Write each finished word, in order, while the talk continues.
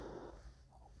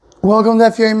Welcome to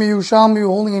Yerushalmi. We're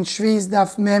holding in Sheviis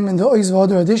Daf Mem in the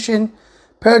Oizvader edition,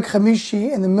 Perek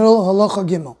Chamishi in the middle, Halacha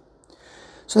Gimel.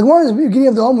 So the Gemara at the beginning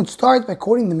of the Talmud starts by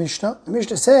quoting the Mishnah. The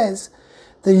Mishnah says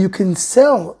that you can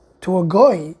sell to a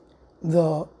goy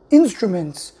the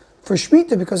instruments for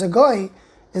Shemitah because a goy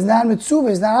is not mitzvah,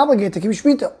 is not obligated to keep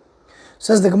Shemitah.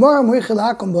 Says the Gemara, meaning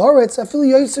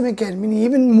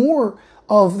even more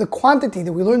of the quantity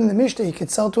that we learned in the Mishnah, you could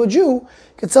sell to a Jew, you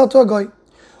could sell to a goy.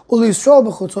 You can sell to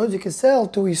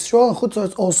Yisrael and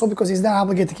Chutzot also because he's not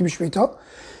obligated to keep Shemitah.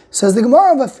 Says the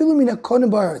Gemara,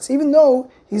 even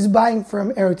though he's buying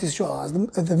from Eretz Yisrael.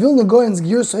 As the Vilna Gaon's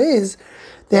Girsa is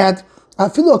that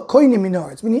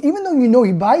meaning even though you know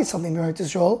he buys something from Eretz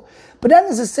Yisrael, but not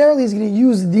necessarily he's going to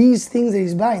use these things that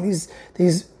he's buying, these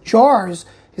jars,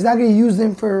 he's not going to use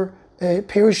them for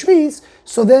Perish Sheviis.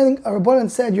 So then Rabbanan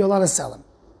said you're allowed to sell them.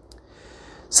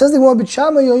 Says the Gemara, we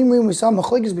saw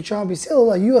Machlekes B'Shama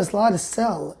B'Sil, are you allowed to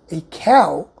sell a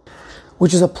cow,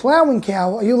 which is a plowing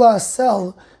cow, are you allowed to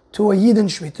sell to a Yidden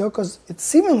Shemitah? Because it's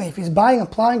seemingly, if he's buying a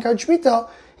plowing cow Shemitah,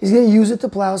 he's going to use it to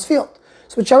plow his field.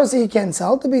 So B'Shama say you can't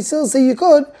sell. To B'Sil say you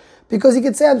could, because he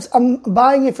could say, I'm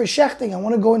buying it for shechting, I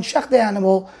want to go and shech the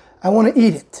animal, I want to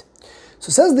eat it. So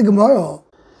says the Gemara,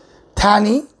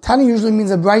 Tani usually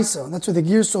means a brisa, and that's what the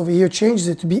Girsa over here changes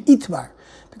it to be Itmar.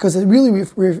 Because it really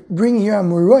we're bringing here a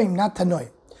Muroim, not Tanoim.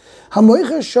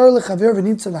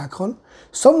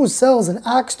 Someone who sells an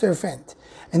ox to a friend,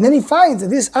 and then he finds that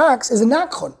this ox is a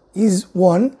nakon. He's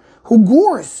one who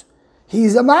gores.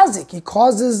 He's a mazik. He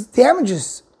causes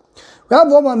damages.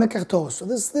 So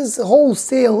this whole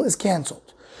sale is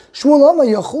cancelled.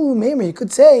 You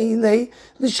could say, I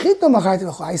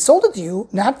sold it to you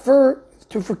not for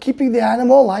keeping the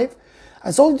animal alive.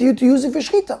 I sold it to you to use it for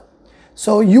shchita.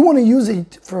 So you want to use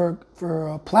it for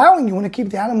plowing, you want to keep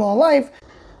the animal alive.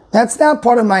 That's not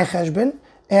part of my cheshbon,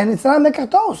 and it's not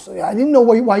mekartos. I didn't know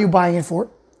why you're buying it for.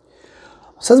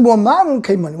 Says,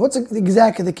 what's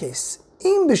exactly the case?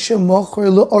 If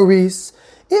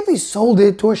he sold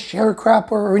it to a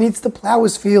sharecropper or he needs to plow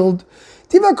his field,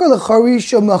 so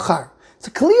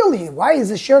clearly, why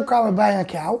is a sharecropper buying a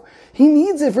cow? He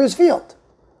needs it for his field.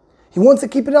 He wants to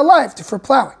keep it alive for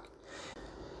plowing.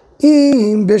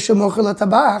 If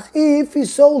he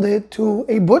sold it to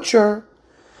a butcher,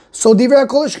 so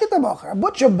a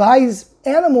butcher buys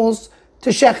animals to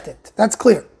shecht it. That's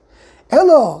clear.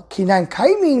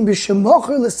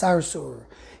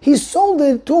 He sold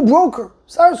it to a broker.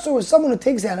 Sarsur is someone who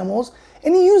takes animals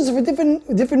and he uses it for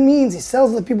different means. He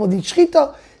sells the people that need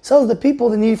shchita, sells the people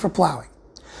that need for plowing.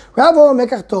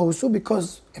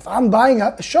 Because if I'm buying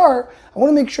a shar, I want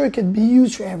to make sure it can be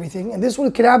used for everything, and this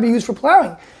one cannot be used for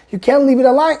plowing. You can't leave it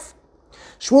alive.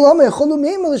 Shmuel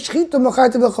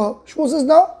says,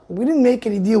 no, we didn't make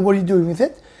any deal. What are you doing with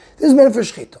it? This is meant for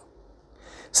shchita.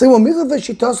 So Rav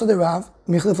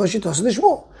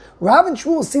and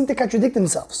Shmuel seem to contradict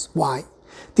themselves. Why?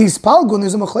 There's a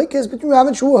machlekes between Rav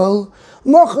and Shmuel.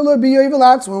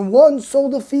 When one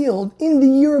sold a field in the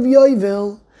year of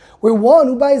Yovel, where one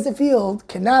who buys the field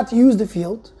cannot use the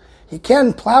field, he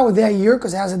can plow it that year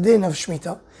because it has a din of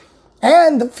Shemitah,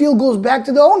 and the field goes back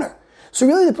to the owner. So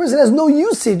really the person has no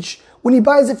usage when he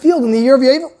buys a field in the year of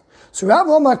Yovel. So Rav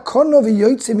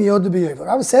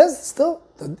says, still,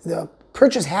 the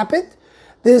purchase happened,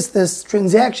 this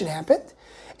transaction happened,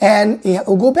 and it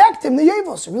will go back to him the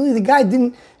Yovel. So really the guy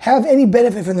didn't have any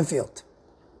benefit from the field.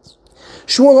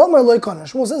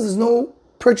 Shmuel says there's no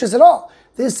purchase at all.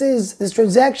 This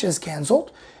transaction is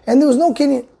cancelled, and there was no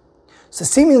kinyan. So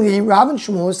seemingly, Rav and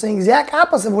Shmuel are saying exact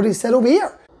opposite of what he said over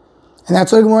here. And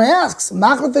that's what the Gemara asks.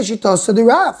 By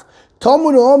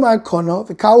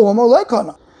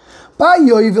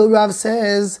Yovel, Rav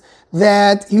says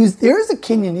that there is a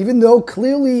kinyan, even though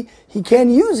clearly he can't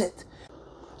use it.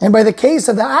 And by the case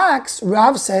of the ox,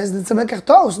 Rav says that it's a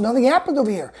mekartos, nothing happened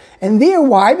over here. And there,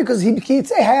 why? Because he can't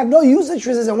say, I have no usage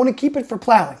for this, I want to keep it for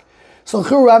plowing. So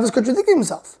Rav is contradicting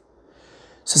himself.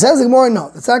 So says the Gemara, no,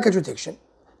 that's not a contradiction.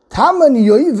 Taman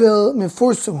Yovel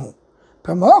mefursumu,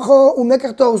 permacho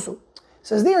umekartosu.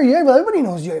 Says there, Yovel, everybody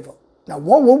knows Yovel. Now,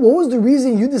 what was the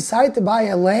reason you decided to buy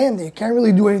a land that you can't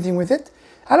really do anything with it?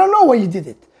 I don't know why you did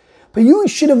it. But you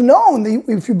should have known that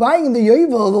if you're buying in the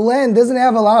Yovel, the land doesn't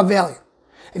have a lot of value.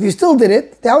 If you still did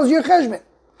it, that was your cheshbon.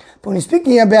 But when he's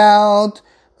speaking about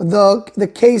the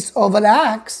case of an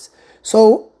ox,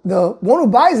 so the one who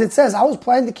buys it says, I was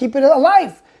planning to keep it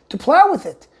alive, to plow with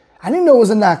it. I didn't know it was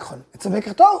a nakon. It's a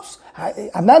mekartos.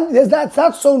 It's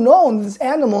not so known this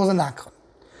animal is a nakon.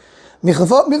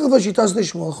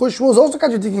 Shmuel is also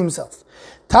contradicting himself.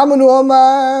 Tamanu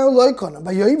Omar Loikona.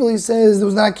 By Yovel he says there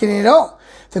was not a kinyan at all.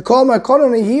 The Kol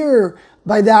Markona here,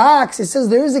 by the axe, it says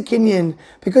there is a kinyan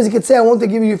because he could say, I want to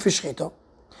give you for shchita.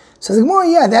 Says the Gemara,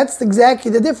 yeah, that's exactly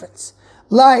the difference.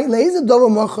 What's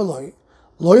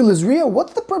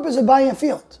the purpose of buying a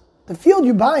field? The field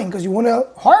you're buying because you want to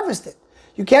harvest it.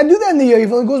 You can't do that in the year, it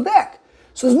goes back.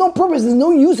 So there's no purpose, there's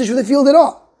no usage for the field at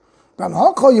all. But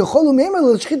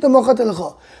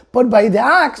by the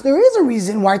axe, there is a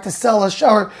reason why to sell a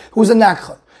shar who's a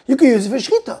nakhan. You can use it for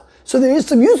shchita. So there is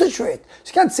some usage for it. So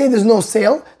you can't say there's no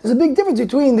sale. There's a big difference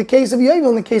between the case of yovel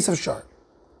and the case of shar.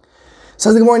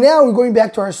 So the Gemara now, we're going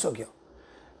back to our sugya.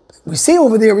 We say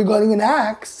over there regarding an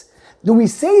axe, do we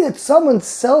say that someone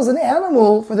sells an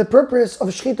animal for the purpose of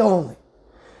shchita only?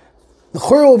 The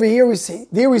chur over here we see,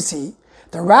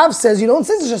 the Rav says you don't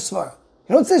say such a svara.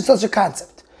 You don't say such a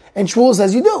concept. And Shmuel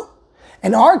says you do.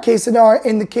 In our case, in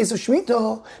the case of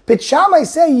Shemitah, Beit Shammai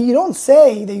say you don't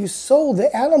say that you sold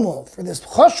the animal for this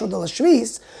chashur de la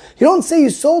Sheviis. You don't say you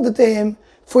sold it to him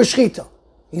for shchita.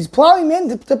 He's plowing men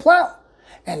to plow.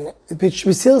 And Beit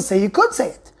Shammai say you could say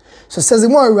it. So it says the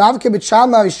Gemara, Rav ke Beit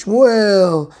Shammai,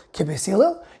 Shmuel ke Beit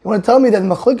Hillel. You want to tell me that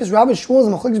Machlokes Rav and Shmuel is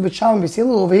Machlokes Beit Shammai and Beit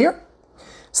Hillel over here?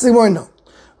 Says the Gemara, no.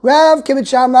 Rav ke Beit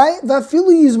Shammai,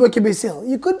 vafilu yizba ke Beit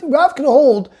Hillel. Rav can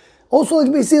hold also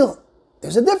like Beit Hillel.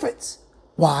 There's a difference.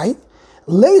 Why?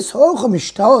 Isn't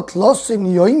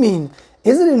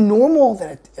it normal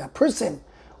that a person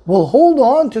will hold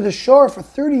on to the shore for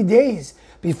 30 days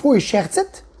before he shechts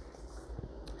it?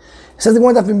 It says the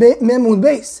one that Memud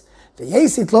base. And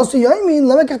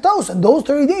those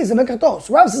 30 days,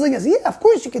 Rav says like this, yeah, of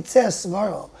course you could say a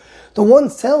svaro. The one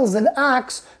sells an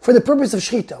axe for the purpose of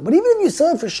shchita. But even if you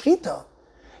sell it for shchita,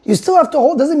 you still have to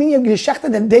hold. Doesn't mean you have to shecht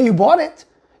it the day you bought it.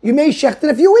 You may shecht it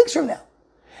a few weeks from now.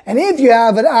 And if you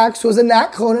have an axe who is a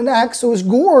nakchon, an axe who is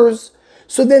gores,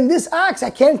 so then this axe,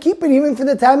 I can't keep it even for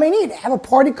the time I need. I have a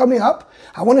party coming up,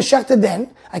 I want to shecht it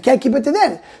then, I can't keep it to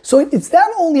then. So it's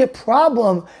not only a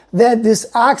problem that this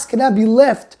axe cannot be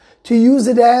left to use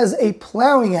it as a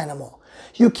plowing animal.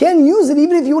 You can use it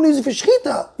even if you want to use it for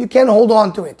shchita. You can hold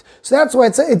on to it. So that's why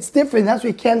it's different. That's why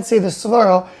you can't say the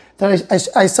svara that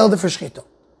I sell it for shchita.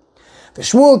 The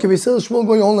Shmuel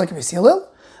going on like a Hillel.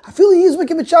 I feel he is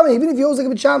like a Beit Shammai, even if he owes like a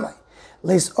Beit Shammai.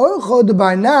 It's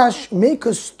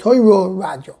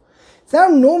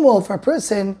not normal for a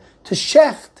person to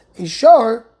shecht a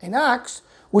shar, an axe,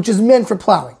 which is meant for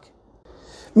plowing.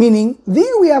 Meaning,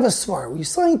 there we have a svar, we're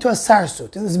selling to a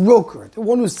sarsut, and this broker, the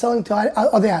one who's selling to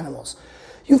other animals.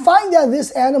 You find out this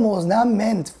animal is not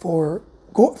meant for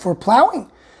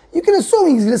plowing. You can assume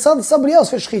he's going to sell to somebody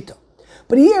else for shchita.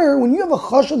 But here, when you have a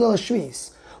chashul de la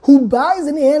Sheviis who buys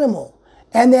an animal,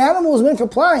 and the animal is meant for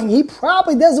plowing, he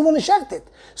probably doesn't want to shecht it.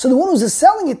 So the one who's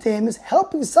selling it to him is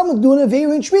helping someone do an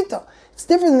aveir in shmita. It's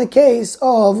different than the case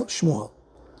of Shmuel.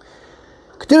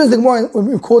 Continues the Gemara when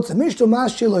we quote the Mishnah,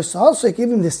 also give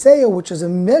him the seah, which is a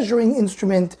measuring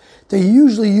instrument that you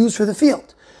usually use for the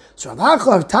field. So he gave him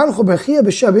a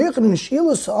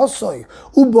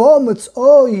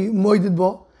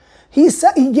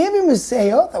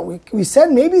seah that we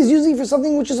said maybe he's using for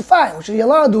something which is fine, which you're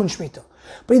allowed to do in shmita.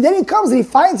 But then he comes and he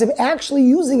finds him actually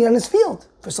using it on his field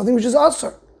for something which is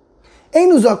asur.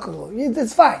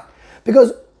 It's fine.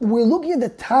 Because we're looking at the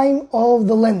time of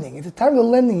the lending. At the time of the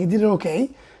lending, he did it okay.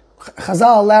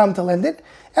 Chazal allowed him to lend it.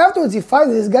 Afterwards, he finds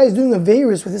that this guy is doing a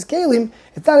virus with his kalim.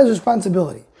 It's not his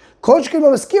responsibility.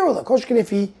 Koshkin if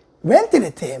he rented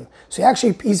it to him. So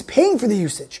he's paying for the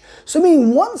usage. So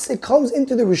meaning once it comes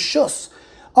into the rishus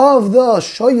of the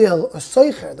shoyel or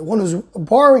soicher, the one who's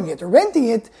borrowing it or renting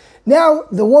it, now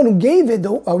the one who gave it,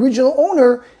 the original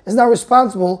owner, is now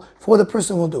responsible for what the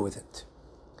person will do with it.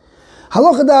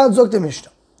 Halacha da'at zok the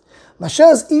Mishnah.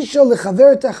 Mashas isha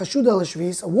lechaverta chashuda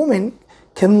l'shvis. A woman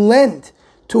can lend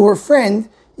to her friend,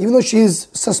 even though she's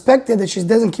suspected that she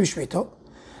doesn't keep shmita.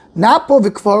 Napo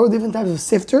v'kvaro, different types of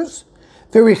sifters.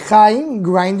 Verichaim,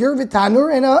 grinder,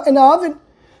 v'tanur, and an oven.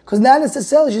 Because not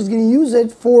necessarily she's going to use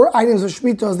it for items of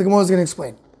shmita, as the Gemara is going to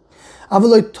explain.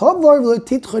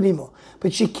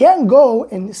 But she can't go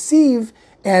and sieve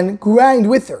and grind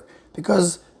with her,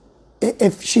 because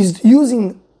if she's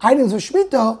using items of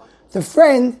shmita, the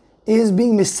friend is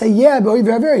being misayeh b'oiv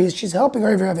haver. She's helping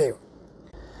her haver.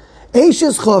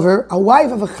 Eishes chaver, a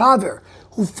wife of a chaver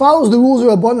who follows the rules of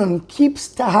Rabbanan and keeps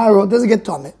tahara, doesn't get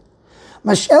tameh.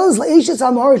 Mashel is leishes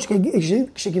amaharetz.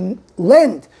 She can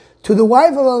lend to the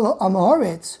wife of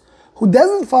amaharetz who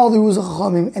doesn't follow the rules of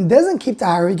chachamim and doesn't keep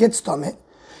tahara, gets tameh.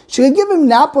 She can give him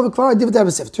nap of a kvar, different type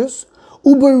of sifters.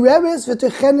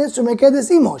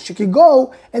 She could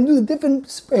go and do the different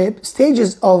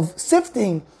stages of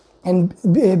sifting and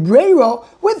breiro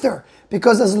with her,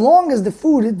 because as long as the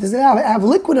food doesn't have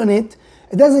liquid on it,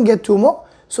 it doesn't get tumah.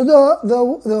 so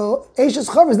the Eishes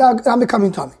Chaver is now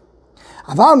becoming tummy.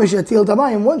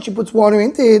 And once she puts water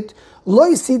into it,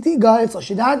 so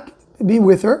should not be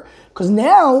with her, because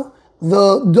now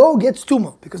the dough gets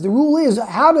tumah. Because the rule is,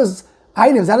 how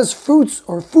does fruits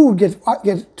or food get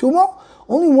tumah?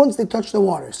 Only once they touch the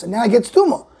water. So now it gets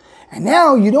tumah. And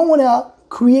now you don't want to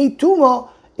create tumah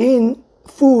in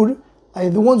food.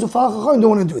 The ones who follow Chachamim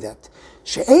don't want to do that.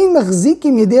 She'ein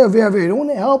machzikim yedei avei avei. Don't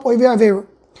want to help ovei avei.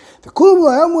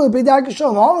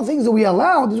 All the things that we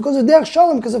allowed is because of derech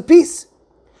shalom, because of peace.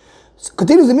 So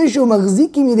continues the Mishnah,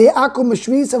 machzikim yedei akom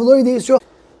b'shviis avlo yedei Yisrael.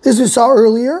 This we saw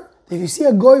earlier. If you see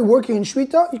a goy working in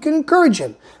Shvita, you can encourage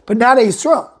him, but not a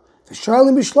Yisrael.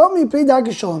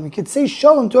 You could say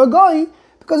shalom to a goy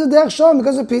because of derech shalom,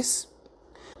 because of peace.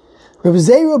 Reb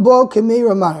Zeira bo kemei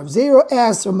Ramano. Reb Zeira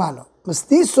asked Ramano,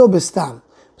 Mastiso bestam.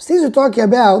 Mastiso talking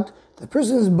about the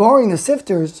person who's borrowing the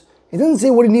sifters. He doesn't say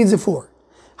what he needs it for.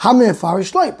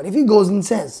 But if he goes and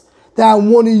says that I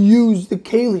want to use the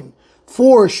kalim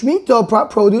for Shemitah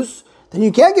produce, then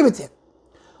you can't give it to him.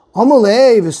 Even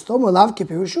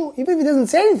if he doesn't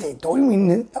say anything, don't you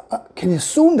mean, can you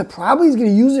assume that probably he's going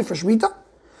to use it for Shemitah?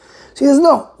 So he says,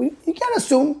 no, you can't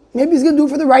assume. Maybe he's going to do it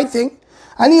for the right thing.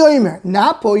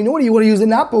 Napo, you know what, you want to use a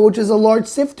napo, which is a large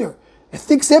sifter, a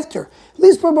thick sifter. At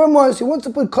least per bar, he wants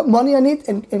to put money on it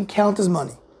and count his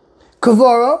money.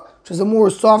 Kavara, which is a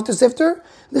more softer sifter.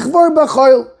 He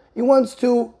wants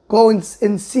to go and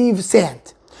sieve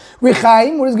sand.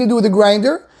 Rechaim, what is he going to do with the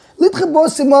grinder?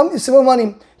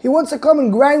 He wants to come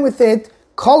and grind with it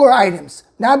color items,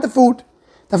 not the food.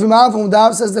 Says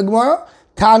the Gemara,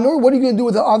 Tanur, what are you going to do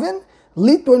with the oven?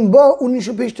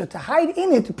 To hide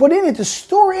in it, to put in it, to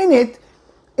store in it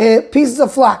pieces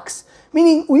of flax.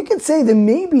 Meaning, we could say that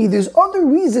maybe there's other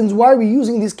reasons why we're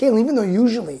using these kelim, even though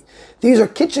usually these are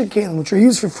kitchen kelim, which are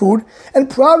used for food, and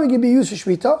probably can be used for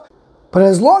shvita. But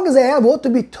as long as I have what to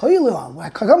be toilet on, I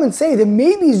can come and say that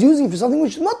maybe he's using it for something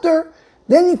which is mutter,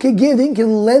 then you can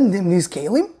lend him these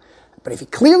kelim. But if he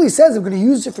clearly says I'm going to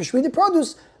use it for shvita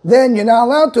produce, then you're not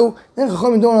allowed to. Then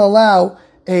Chachamim don't allow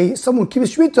someone who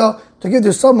keeps shvita to give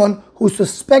to someone who's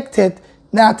suspected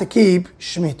not to keep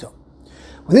shmita.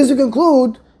 With this we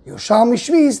conclude Yerushalmi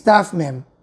Sheviis Daf Mem.